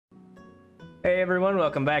Hey everyone,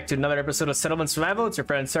 welcome back to another episode of Settlement Survival. It's your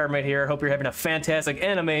friend Sarmate here. Hope you're having a fantastic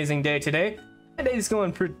and amazing day today. Today's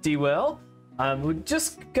going pretty well. We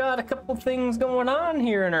just got a couple things going on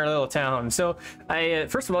here in our little town. So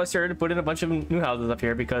first of all, I started to put in a bunch of new houses up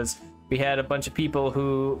here because we had a bunch of people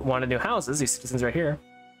who wanted new houses, these citizens right here.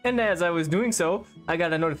 And as I was doing so, I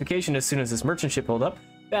got a notification as soon as this merchant ship pulled up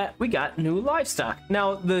that we got new livestock.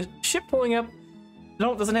 Now, the ship pulling up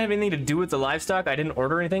doesn't have anything to do with the livestock. I didn't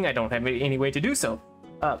order anything. I don't have any way to do so.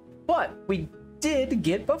 But we did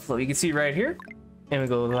get buffalo. You can see right here. And we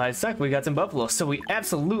go to livestock. We got some buffalo. So we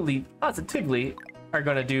absolutely, positively are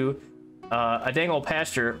going to do a dang old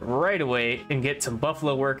pasture right away and get some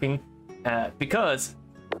buffalo working because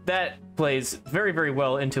that plays very, very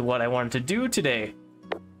well into what I wanted to do today.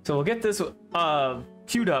 So we'll get this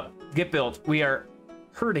queued up, get built. We are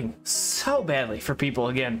hurting so badly for people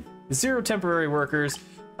again. 0 temporary workers.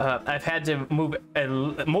 I've had to move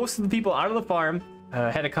most of the people out of the farm.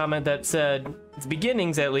 Had a comment that said, at the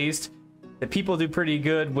beginnings at least, that people do pretty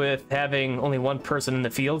good with having only one person in the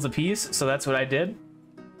fields apiece. So that's what I did.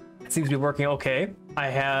 It seems to be working okay.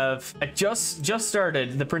 I just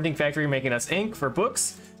started the printing factory making us ink for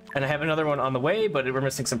books, and I have another one on the way, but we're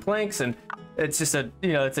missing some planks, and it's just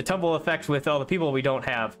it's a tumble effect with all the people we don't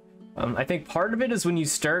have. I think part of it is when you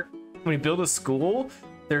build a school,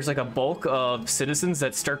 there's like a bulk of citizens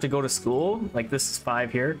that start to go to school. Like this is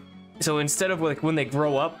 5 here. So instead of like when they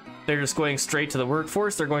grow up, they're just going straight to the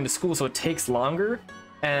workforce, they're going to school, so it takes longer.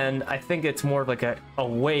 And I think it's more of like a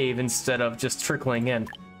wave instead of just trickling in.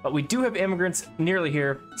 But we do have immigrants nearly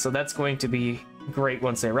here, so that's going to be great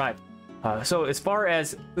once they arrive. So as far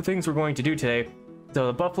as the things we're going to do today, so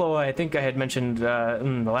the buffalo, I think I had mentioned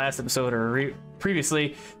in the last episode or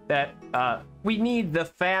previously that we need the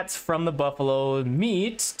fats from the buffalo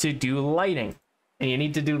meat to do lighting. And you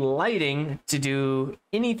need to do lighting to do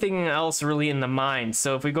anything else really in the mine.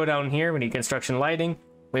 So if we go down here, we need construction lighting.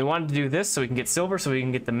 We wanted to do this so we can get silver, so we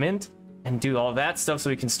can get the mint and do all that stuff so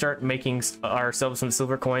we can start making ourselves some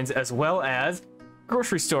silver coins, as well as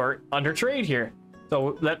grocery store under trade here.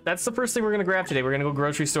 So that's the first thing we're going to grab today. We're going to go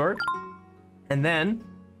grocery store, and then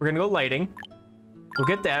we're going to go lighting. We'll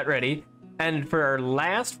get that ready. And for our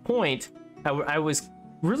last point, I was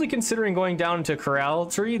really considering going down to corral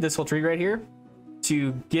tree, this whole tree right here,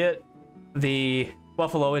 to get the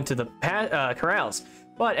buffalo into the corrals.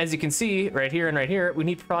 But as you can see right here and right here, we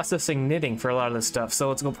need processing knitting for a lot of this stuff. So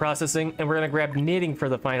let's go processing, and we're going to grab knitting for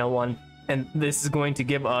the final one. And this is going to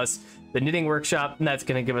give us the knitting workshop, and that's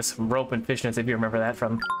going to give us some rope and fishnets, if you remember that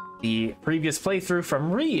from the previous playthrough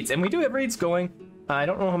from reeds. And we do have reeds going. I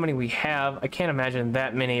don't know how many we have. I can't imagine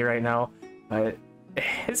that many right now.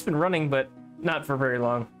 It's been running, but not for very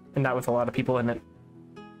long, and not with a lot of people in it.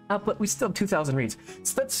 But we still have 2,000 reeds,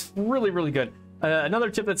 so that's really, really good. Another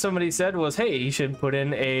tip that somebody said was, hey, you should put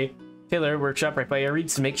in a tailor workshop right by your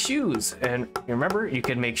reeds to make shoes. And you remember, you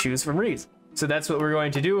can make shoes from reeds. So that's what we're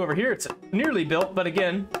going to do over here. It's nearly built, but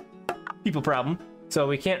again, people problem. So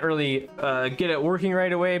we can't really get it working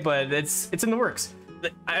right away, but it's in the works.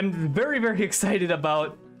 I'm very, very excited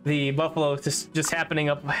about the buffalo just happening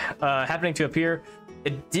to appear.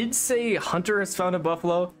 It did say Hunter has found a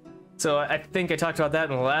buffalo. So I think I talked about that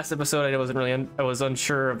in the last episode. I was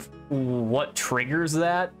unsure of what triggers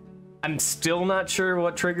that. I'm still not sure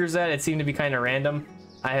what triggers that. It seemed to be kind of random.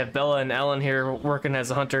 I have Bella and Ellen here working as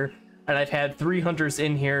a hunter, and I've had 3 hunters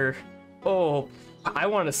in here. Oh, I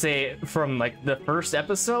want to say from like the first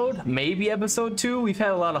episode, maybe episode 2, we've had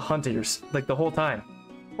a lot of hunters like the whole time.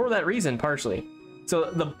 For that reason, partially. So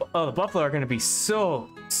the buffalo are going to be so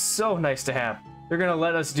nice to have. They're going to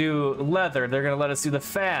let us do leather. They're going to let us do the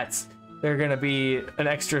fats. They're going to be an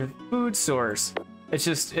extra food source. It's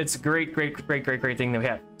a great thing that we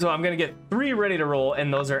have. So I'm going to get 3 ready to roll,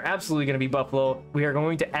 and those are absolutely going to be buffalo. We are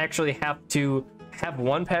going to actually have to have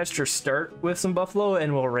one pasture start with some buffalo,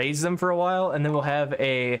 and we'll raise them for a while, and then we'll have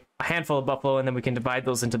a handful of buffalo, and then we can divide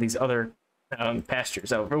those into these other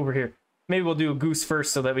pastures over here. Maybe we'll do a goose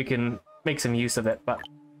first so that we can make some use of it, but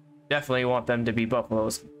definitely want them to be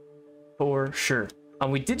buffaloes. For sure.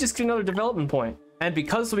 We did just get another development point, and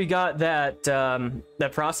because we got that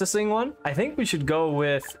that processing one, I think we should go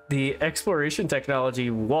with the exploration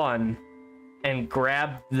technology 1 and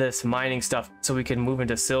grab this mining stuff so we can move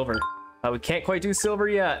into silver. We can't quite do silver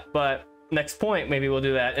yet, but next point maybe we'll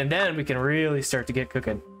do that, and then we can really start to get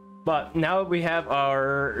cooking. But now we have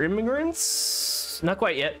our immigrants, not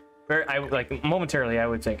quite yet. Like momentarily, I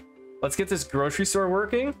would think. Let's get this grocery store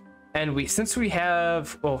working. And since we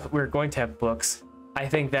have, well, we're going to have books. I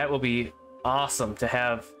think that will be awesome to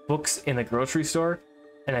have books in the grocery store.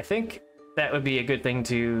 And I think that would be a good thing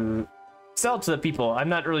to sell to the people. I'm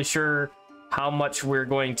not really sure how much we're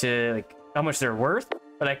going to, like, how much they're worth,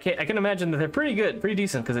 but I can imagine that they're pretty good, pretty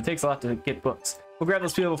decent, because it takes a lot to get books. We'll grab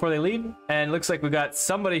those people before they leave, and looks like we got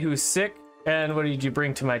somebody who's sick. And what did you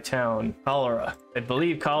bring to my town? Cholera. I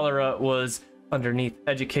believe cholera was underneath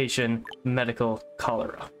education, medical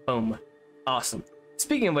cholera. Boom. Awesome.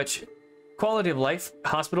 Speaking of which, quality of life,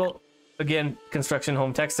 hospital, again, construction,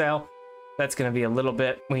 home, textile. That's going to be a little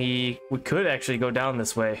bit. We could actually go down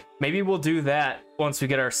this way. Maybe we'll do that once we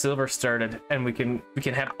get our silver started, and we can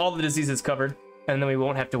have all the diseases covered, and then we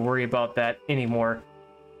won't have to worry about that anymore.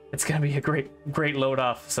 It's going to be a great load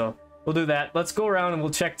off. So we'll do that. Let's go around and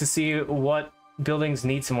we'll check to see what buildings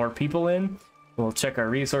need some more people in. We'll check our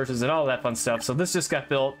resources and all that fun stuff. So this just got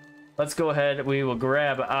built. Let's go ahead. We will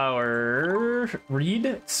grab our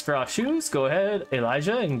reed straw shoes. Go ahead,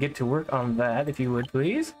 Elijah, and get to work on that, if you would,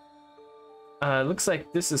 please. Looks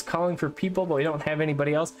like this is calling for people, but we don't have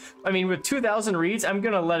anybody else. I mean, with 2,000 reeds, I'm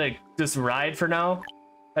gonna let it just ride for now.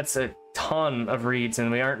 That's a ton of reeds,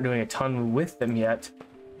 and we aren't doing a ton with them yet.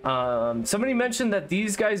 Somebody mentioned that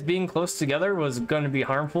these guys being close together was going to be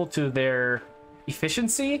harmful to their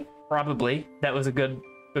efficiency. Probably. That was a good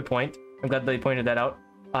point. I'm glad they pointed that out.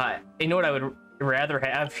 You know what I would rather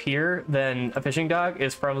have here than a fishing dock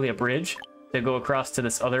is probably a bridge to go across to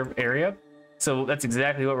this other area. So that's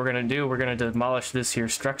exactly what we're going to do. We're going to demolish this here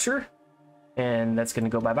structure, and that's going to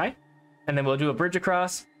go bye-bye. And then we'll do a bridge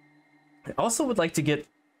across. I also would like to get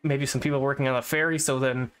maybe some people working on the ferry, so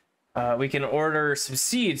then we can order some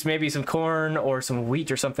seeds, maybe some corn or some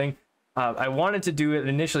wheat or something. I wanted to do it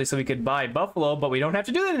initially so we could buy buffalo, but we don't have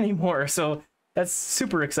to do that anymore. So that's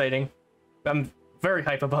super exciting. I'm very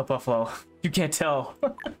hype about buffalo. You can't tell.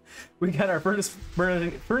 We got our furnace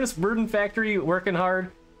burden factory working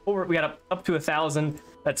hard. We got up to 1,000.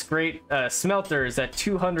 That's great. Smelters at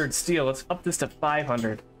 200 steel. Let's up this to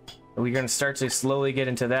 500. We're going to start to slowly get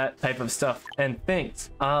into that type of stuff and things.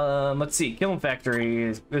 Let's see. Kiln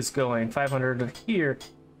factory is going 500 here.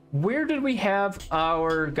 Where did we have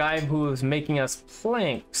our guy who was making us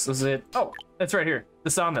planks? Was it? Oh, that's right here. The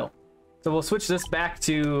sawmill. So we'll switch this back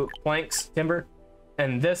to planks, timber,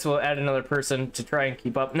 and this will add another person to try and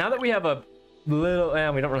keep up. Now that we have a little,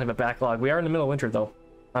 we don't really have a backlog. We are in the middle of winter though.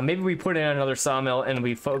 Maybe we put in another sawmill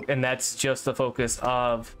and that's just the focus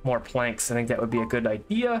of more planks. I think that would be a good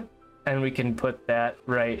idea. And we can put that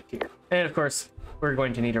right here. And of course, we're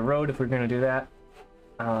going to need a road if we're going to do that.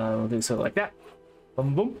 We'll do so like that.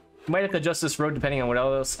 Boom, boom. Might have to adjust this road depending on what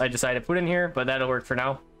else I decide to put in here, but that'll work for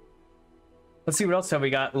now. Let's see what else have we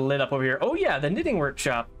got lit up over here. Oh yeah, the knitting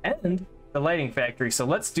workshop and the lighting factory. So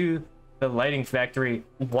let's do the lighting factory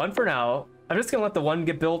one for now. I'm just gonna let the one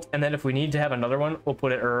get built, and then if we need to have another one, we'll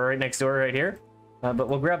put it right next door right here. But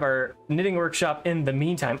we'll grab our knitting workshop in the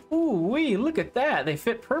meantime. Ooh wee, look at that. They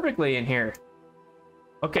fit perfectly in here.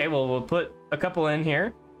 Okay, well, we'll put a couple in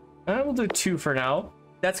here. We'll do 2 for now.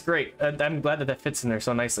 That's great. I'm glad that that fits in there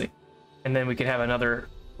so nicely. And then we can have another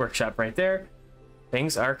workshop right there.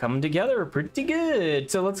 Things are coming together pretty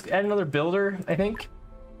good. So let's add another builder, I think.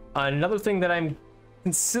 Another thing that I'm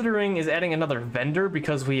considering is adding another vendor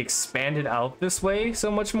because we expanded out this way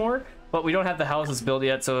so much more, but we don't have the houses built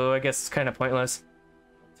yet, so I guess it's kind of pointless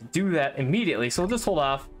to do that immediately. So we'll just hold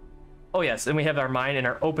off. Oh yes, and we have our mine and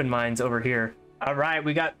our open mines over here. All right,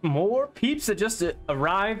 we got more peeps that just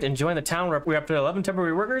arrived and joined the town. We're up to 11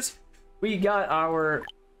 temporary workers. We got our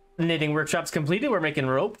knitting workshops completed. We're making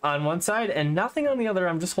rope on one side and nothing on the other.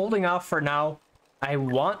 I'm just holding off for now. I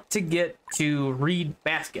want to get to reed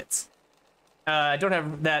baskets. I don't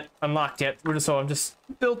have that unlocked yet, so I'm just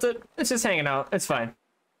built it. It's just hanging out. It's fine.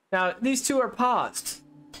 Now, these two are paused.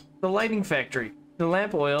 The lighting factory, the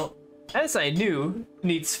lamp oil, as I knew,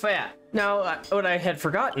 needs fat. Now, what I had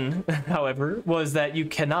forgotten, however, was that you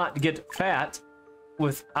cannot get fat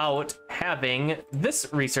without having this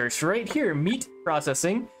research right here. Meat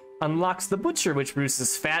processing unlocks the butcher, which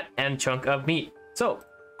produces fat and chunk of meat. So,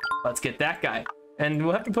 let's get that guy. And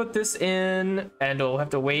we'll have to put this in, and we'll have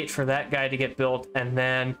to wait for that guy to get built, and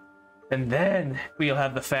then we'll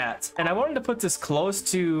have the fats. And I wanted to put this close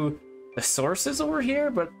to the sources over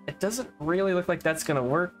here, but it doesn't really look like that's gonna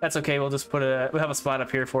work. That's okay, we'll just we'll have a spot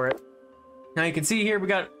up here for it. Now you can see here we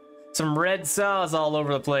got some red saws all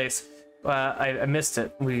over the place. I missed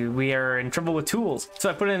it. We are in trouble with tools. So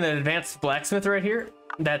I put in an advanced blacksmith right here.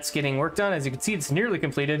 That's getting worked on. As you can see, it's nearly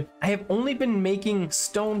completed. I have only been making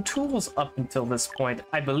stone tools up until this point,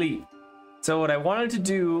 I believe. So what I wanted to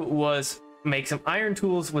do was make some iron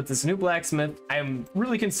tools with this new blacksmith. I'm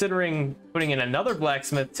really considering putting in another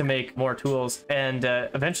blacksmith to make more tools, and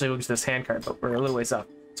eventually we'll get this hand cart, but we're a little ways off.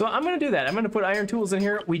 So I'm going to do that. I'm going to put iron tools in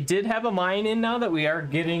here. We did have a mine in now that we are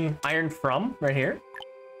getting iron from right here.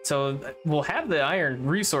 So we'll have the iron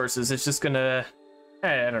resources. It's just gonna,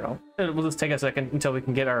 I don't know. We'll just take a second until we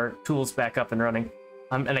can get our tools back up and running.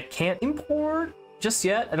 And I can't import just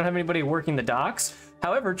yet. I don't have anybody working the docks.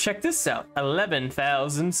 However, check this out.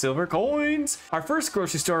 11,000 silver coins. Our first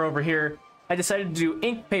grocery store over here, I decided to do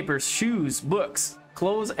ink, papers, shoes, books,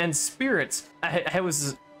 clothes, and spirits. I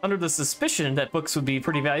was under the suspicion that books would be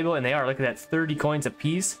pretty valuable, and they are. Look at that, 30 coins a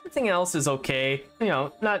piece. Everything else is okay. You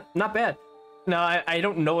know, not bad. Now, I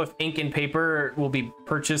don't know if ink and paper will be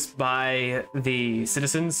purchased by the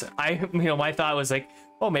citizens. My thought was like,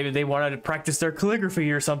 oh, maybe they wanted to practice their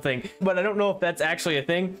calligraphy or something, but I don't know if that's actually a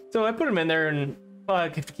thing. So I put them in there, and I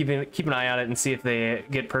have to keep an eye on it and see if they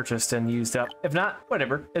get purchased and used up. If not,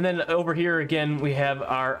 whatever. And then over here again, we have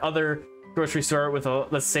our other grocery store with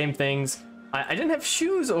the same things. I didn't have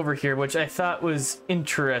shoes over here, which I thought was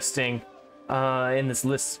interesting in this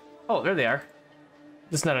list. Oh, there they are.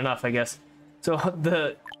 Just not enough, I guess. So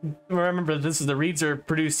remember, this is the reeds are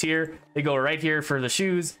produced here. They go right here for the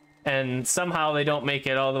shoes, and somehow they don't make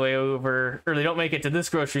it all the way over, or they don't make it to this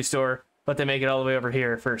grocery store, but they make it all the way over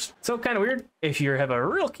here first. So kind of weird. If you have a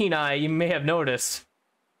real keen eye, you may have noticed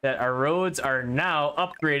that our roads are now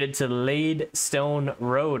upgraded to laid stone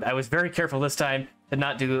road. I was very careful this time to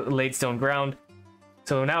not do laid stone ground.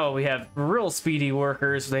 So now we have real speedy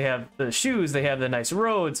workers. They have the shoes, they have the nice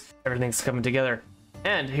roads. Everything's coming together.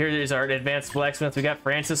 And here is our advanced blacksmith. We got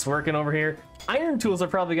Francis working over here. Iron tools are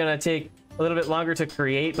probably gonna take a little bit longer to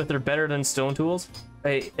create, but they're better than stone tools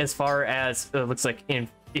as far as it looks like in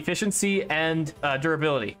efficiency and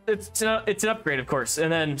durability. It's an upgrade, of course.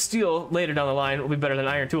 And then steel later down the line will be better than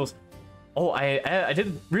iron tools. Oh, I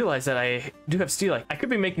did realize that I do have steel. I could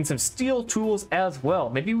be making some steel tools as well.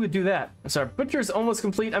 Maybe we would do that. So our butcher's almost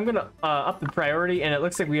complete. I'm gonna up the priority, and it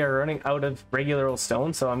looks like we are running out of regular old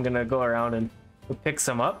stone, so I'm gonna go around and pick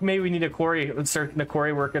some up. Maybe we need a quarry. Let's start the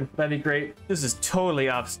quarry working. That'd be great. This is totally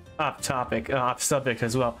off subject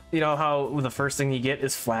as well. You know how the first thing you get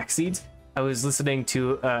is flax seeds? I was listening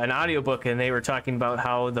to an audiobook, and they were talking about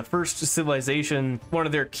how the first civilization, one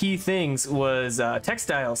of their key things was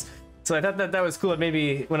textiles. So I thought that was cool. And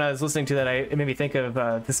maybe when I was listening to that, it made me think of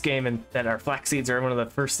this game, and that our flax seeds are one of the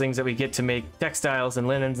first things that we get to make textiles and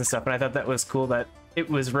linens and stuff. And I thought that was cool that it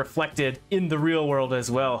was reflected in the real world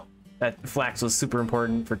as well, that flax was super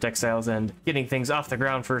important for textiles and getting things off the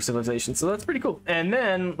ground for civilization. So that's pretty cool. And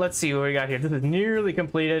then let's see what we got here. This is nearly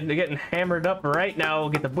completed. They're getting hammered up right now. We'll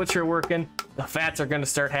get the butcher working. The fats are going to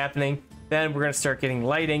start happening. Then we're going to start getting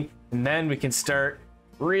lighting, and then we can start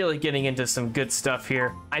really getting into some good stuff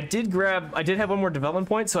here. I did have one more development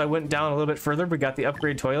point, so I went down a little bit further. We got the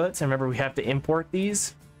upgrade toilets, and remember, we have to import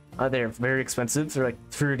these. They're very expensive. They're like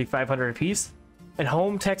 3,500 a piece. And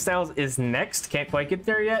home textiles is next. Can't quite get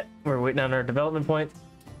there yet. We're waiting on our development point,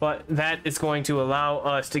 but that is going to allow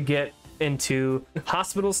us to get into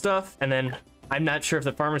hospital stuff. And then I'm not sure if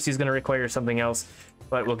the pharmacy is going to require something else,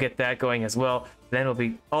 but we'll get that going as well. Then we'll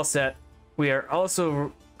be all set. We are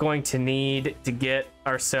also going to need to get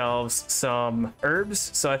ourselves some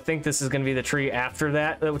herbs. So I think this is going to be the tree after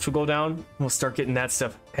that, which will go down. We'll start getting that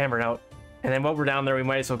stuff hammered out. And then while we're down there, we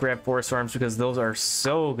might as well grab forest worms, because those are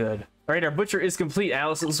so good. All right, our butcher is complete.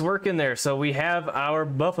 Alice is working there. So we have our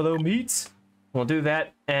buffalo meats. We'll do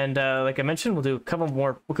that. And like I mentioned, we'll do a couple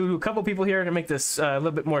more. We'll do a couple people here to make this a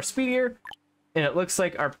little bit more speedier. And it looks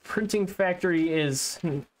like our printing factory is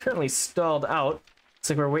currently stalled out. Looks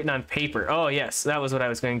like we're waiting on paper. Oh, yes, that was what I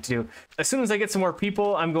was going to do. As soon as I get some more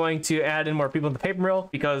people, I'm going to add in more people in the paper mill,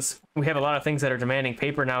 because we have a lot of things that are demanding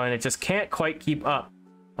paper now, and it just can't quite keep up.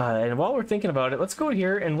 And while we're thinking about it, let's go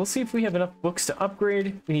here and we'll see if we have enough books to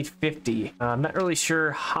upgrade. We need 50. I'm not really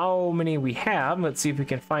sure how many we have. Let's see if we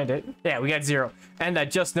can find it. Yeah, we got 0. And I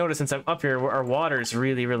just noticed, since I'm up here, our water is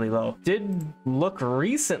really, really low. Did look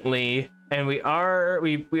recently, and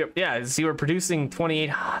yeah, see, we're producing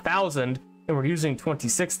 28,000 and we're using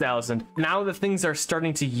 26,000. Now that things are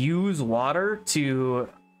starting to use water to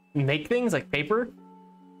make things like paper,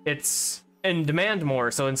 it's and demand more.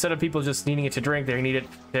 So instead of people just needing it to drink, they need it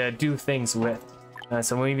to do things with.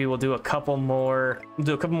 So maybe we'll do a couple more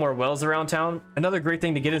wells around town. Another great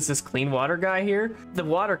thing to get is this clean water guy here. The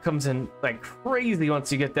water comes in like crazy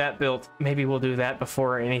once you get that built. Maybe we'll do that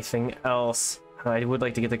before anything else. I would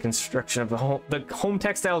like to get the construction of the home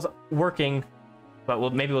textiles working,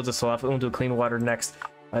 but maybe we'll just we'll do clean water next.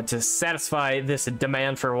 To satisfy this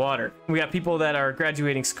demand for water. We got people that are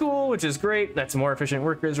graduating school, which is great. That's more efficient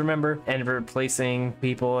workers, remember, and replacing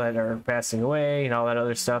people that are passing away and all that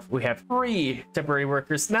other stuff. We have 3 temporary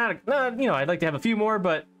workers. Not you know, I'd like to have a few more,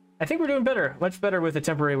 but I think we're doing better, much better with the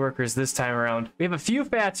temporary workers this time around. We have a few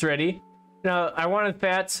fats ready. Now, I wanted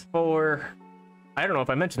fats for I don't know if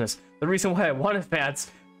I mentioned this. The reason why I wanted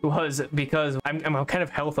fats was because I'm kind of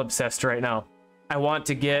health obsessed right now. I want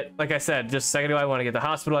to get, like I said just a second ago, I want to get the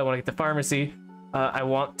hospital, I want to get the pharmacy, I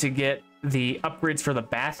want to get the upgrades for the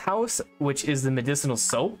bathhouse, which is the medicinal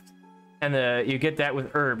soap, and you get that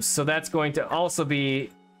with herbs. So that's going to also be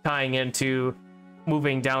tying into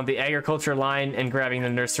moving down the agriculture line and grabbing the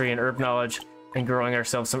nursery and herb knowledge and growing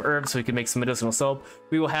ourselves some herbs so we can make some medicinal soap.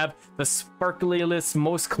 We will have the sparkliest,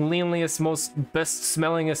 most cleanliest, most best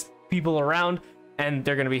smellingest people around, and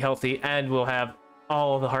they're going to be healthy, and we'll have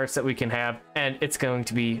all the hearts that we can have, and it's going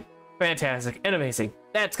to be fantastic and amazing.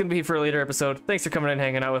 That's going to be for a later episode. Thanks for coming and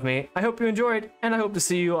hanging out with me. I hope you enjoyed, and I hope to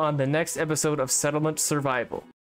see you on the next episode of Settlement Survival.